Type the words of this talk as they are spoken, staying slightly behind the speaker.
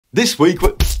This week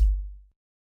we're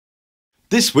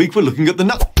looking at the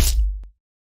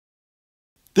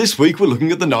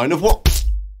Nine of what?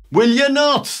 Will you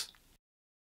not?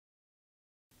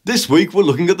 This week we're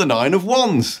looking at the Nine of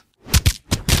Wands.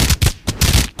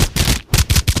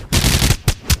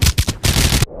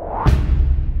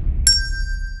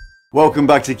 Welcome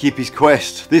back to Kippy's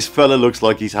Quest. This fella looks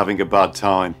like he's having a bad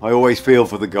time. I always feel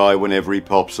for the guy whenever he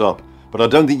pops up, but I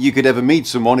don't think you could ever meet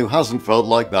someone who hasn't felt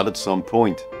like that at some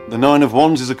point. The Nine of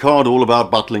Wands is a card all about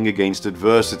battling against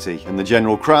adversity and the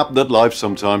general crap that life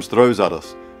sometimes throws at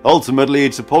us. Ultimately,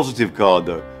 it's a positive card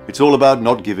though. It's all about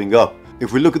not giving up.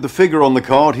 If we look at the figure on the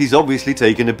card, he's obviously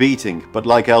taken a beating, but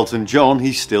like Elton John,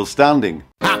 he's still standing.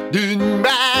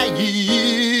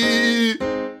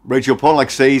 Rachel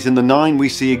Pollack says in the 9 we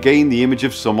see again the image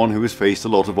of someone who has faced a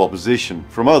lot of opposition,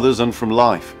 from others and from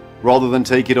life. Rather than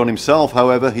take it on himself,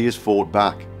 however, he has fought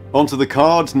back. Onto the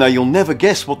cards. Now you'll never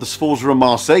guess what the Sforza of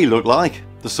Marseille look like.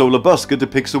 The Solar Busker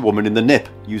depicts a woman in the nip,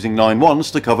 using 9 wands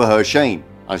to cover her shame.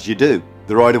 As you do.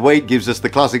 The Rider Waite gives us the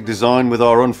classic design with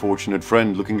our unfortunate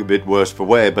friend looking a bit worse for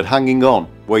wear, but hanging on.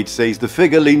 Waite says the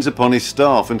figure leans upon his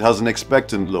staff and has an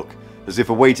expectant look, as if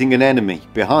awaiting an enemy.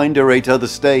 Behind are 8 other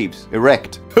staves,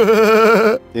 erect,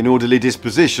 in orderly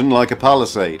disposition like a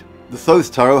palisade. The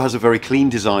Thoth Tarot has a very clean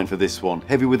design for this one,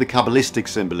 heavy with a Kabbalistic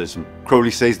symbolism.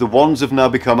 Crowley says the wands have now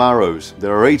become arrows.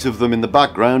 There are 8 of them in the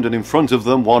background and in front of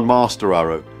them 1 master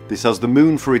arrow. This has the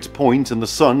moon for its point and the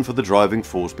sun for the driving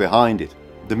force behind it.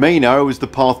 The main arrow is the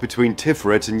path between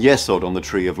Tiferet and Yesod on the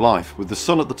Tree of Life, with the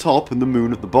sun at the top and the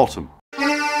moon at the bottom.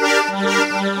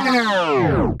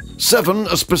 7,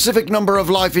 a specific number of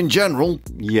life in general.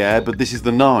 Yeah, but this is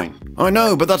the 9. I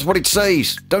know, but that's what it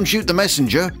says. Don't shoot the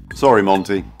messenger. Sorry,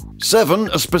 Monty. 7,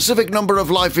 a specific number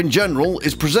of life in general,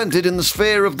 is presented in the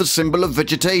sphere of the symbol of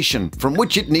vegetation, from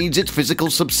which it needs its physical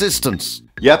subsistence.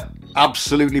 Yep,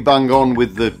 absolutely bang on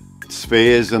with the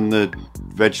spheres and the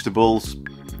vegetables.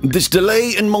 This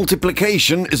delay in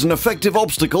multiplication is an effective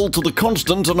obstacle to the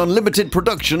constant and unlimited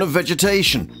production of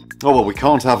vegetation. Oh well, we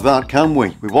can't have that, can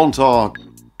we? We want our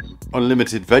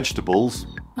unlimited vegetables.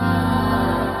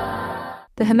 The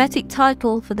Hermetic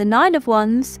title for the Nine of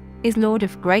Wands is Lord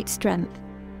of Great Strength.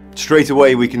 Straight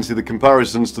away we can see the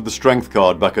comparisons to the Strength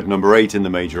card back at number 8 in the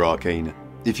Major Arcana.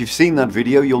 If you've seen that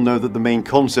video, you'll know that the main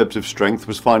concept of strength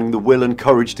was finding the will and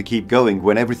courage to keep going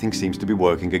when everything seems to be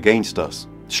working against us.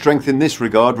 Strength in this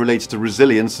regard relates to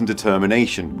resilience and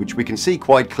determination, which we can see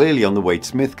quite clearly on the Waite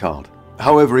Smith card.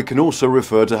 However, it can also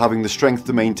refer to having the strength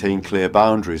to maintain clear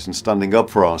boundaries and standing up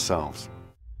for ourselves.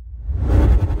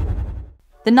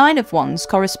 The Nine of Wands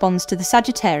corresponds to the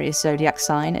Sagittarius zodiac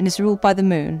sign and is ruled by the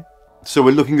moon. So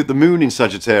we're looking at the moon in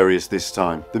Sagittarius this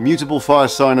time. The mutable fire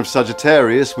sign of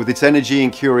Sagittarius, with its energy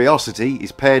and curiosity,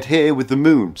 is paired here with the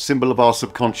moon, symbol of our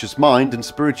subconscious mind and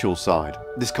spiritual side.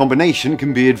 This combination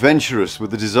can be adventurous,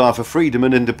 with a desire for freedom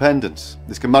and independence.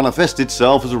 This can manifest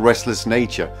itself as a restless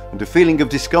nature and a feeling of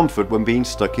discomfort when being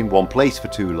stuck in one place for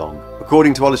too long.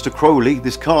 According to Aleister Crowley,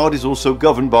 this card is also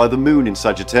governed by the moon in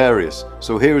Sagittarius,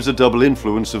 so here is a double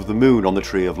influence of the moon on the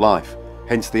Tree of Life.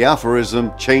 Hence the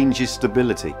aphorism, change is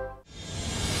stability.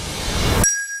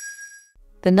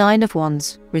 The Nine of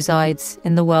Wands resides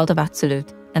in the world of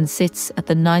Absolute and sits at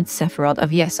the 9th Sephiroth of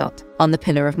Yesod on the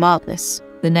Pillar of Mildness.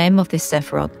 The name of this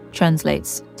Sephiroth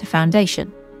translates to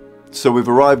foundation. So we've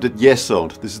arrived at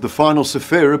Yesod. This is the final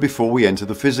Sephira before we enter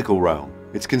the physical realm.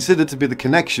 It's considered to be the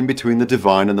connection between the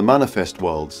divine and the manifest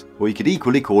worlds, or you could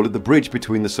equally call it the bridge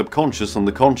between the subconscious and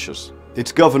the conscious.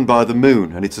 It's governed by the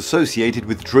moon and it's associated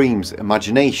with dreams,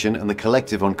 imagination and the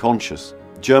collective unconscious.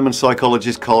 German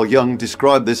psychologist Carl Jung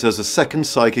described this as a second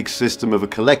psychic system of a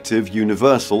collective,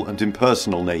 universal and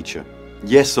impersonal nature.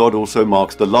 Yesod also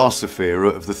marks the last Sephira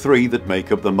of the 3 that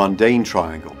make up the mundane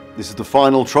triangle. This is the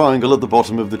final triangle at the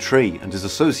bottom of the tree and is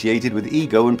associated with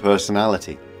ego and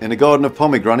personality. In A Garden of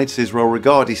Pomegranates, Israel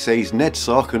Regardie says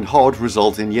Netzach and Hod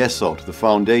result in Yesod, the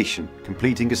foundation,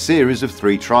 completing a series of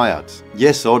 3 triads.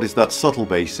 Yesod is that subtle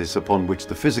basis upon which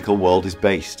the physical world is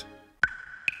based.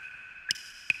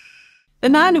 The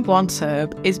Nine of Wands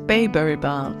herb is bayberry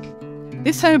bark.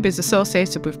 This herb is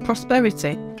associated with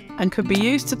prosperity and could be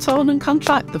used to tone and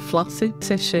contract the flaccid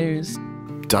tissues.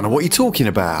 Don't know what you're talking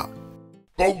about.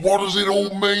 But what does it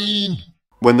all mean?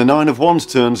 When the Nine of Wands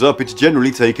turns up, it's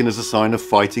generally taken as a sign of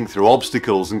fighting through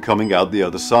obstacles and coming out the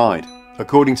other side.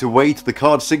 According to Waite, the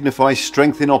card signifies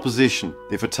strength in opposition.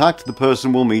 If attacked, the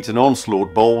person will meet an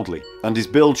onslaught boldly, and his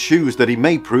build shews that he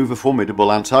may prove a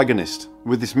formidable antagonist.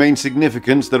 With this main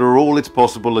significance, there are all its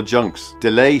possible adjuncts: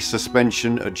 delay,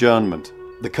 suspension, adjournment.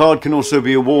 The card can also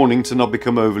be a warning to not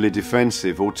become overly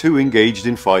defensive or too engaged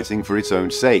in fighting for its own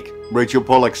sake. Rachel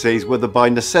Pollack says whether by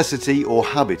necessity or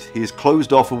habit, he has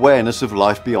closed off awareness of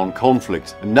life beyond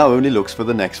conflict and now only looks for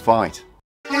the next fight.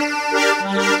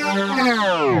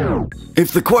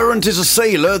 If the querent is a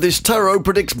sailor, this tarot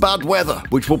predicts bad weather,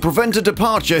 which will prevent a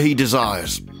departure he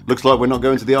desires. Looks like we're not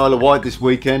going to the Isle of Wight this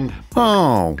weekend.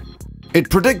 Oh. It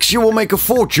predicts you will make a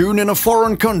fortune in a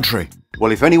foreign country.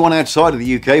 Well, if anyone outside of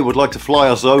the UK would like to fly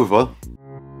us over...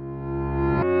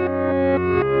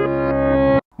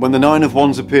 When the Nine of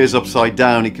Wands appears upside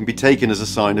down, it can be taken as a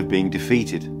sign of being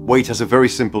defeated. Waite has a very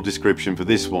simple description for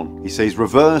this one. He says,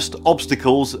 reversed,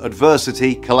 obstacles,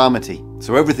 adversity, calamity.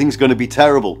 So everything's going to be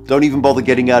terrible. Don't even bother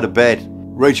getting out of bed.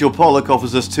 Rachel Pollack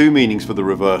offers us two meanings for the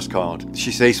reverse card.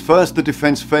 She says, first, the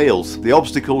defense fails. The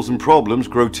obstacles and problems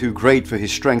grow too great for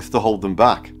his strength to hold them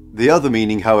back. The other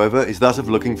meaning, however, is that of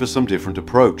looking for some different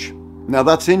approach. Now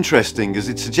that's interesting, as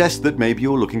it suggests that maybe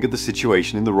you're looking at the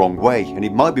situation in the wrong way, and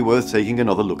it might be worth taking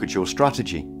another look at your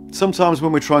strategy. Sometimes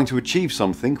when we're trying to achieve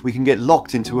something, we can get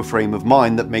locked into a frame of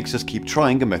mind that makes us keep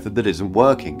trying a method that isn't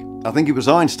working. I think it was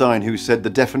Einstein who said the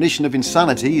definition of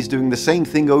insanity is doing the same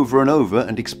thing over and over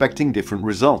and expecting different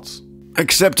results.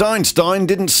 Except Einstein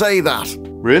didn't say that.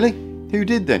 Really? Who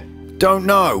did then? Don't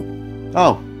know.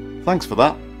 Oh, thanks for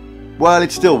that. Well,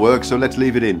 it still works, so let's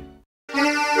leave it in.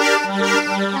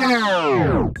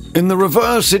 In the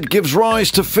reverse, it gives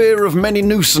rise to fear of many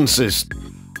nuisances.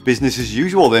 Business as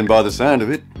usual then, by the sound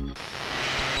of it.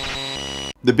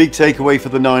 The big takeaway for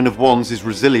the Nine of Wands is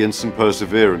resilience and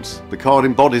perseverance. The card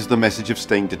embodies the message of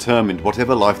staying determined,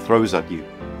 whatever life throws at you.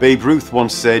 Babe Ruth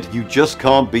once said, "You just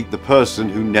can't beat the person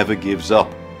who never gives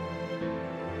up."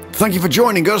 Thank you for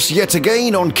joining us yet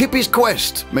again on Kippy's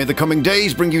Quest. May the coming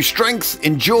days bring you strength,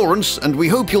 endurance, and we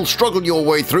hope you'll struggle your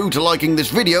way through to liking this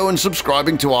video and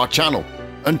subscribing to our channel.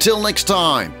 Until next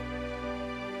time.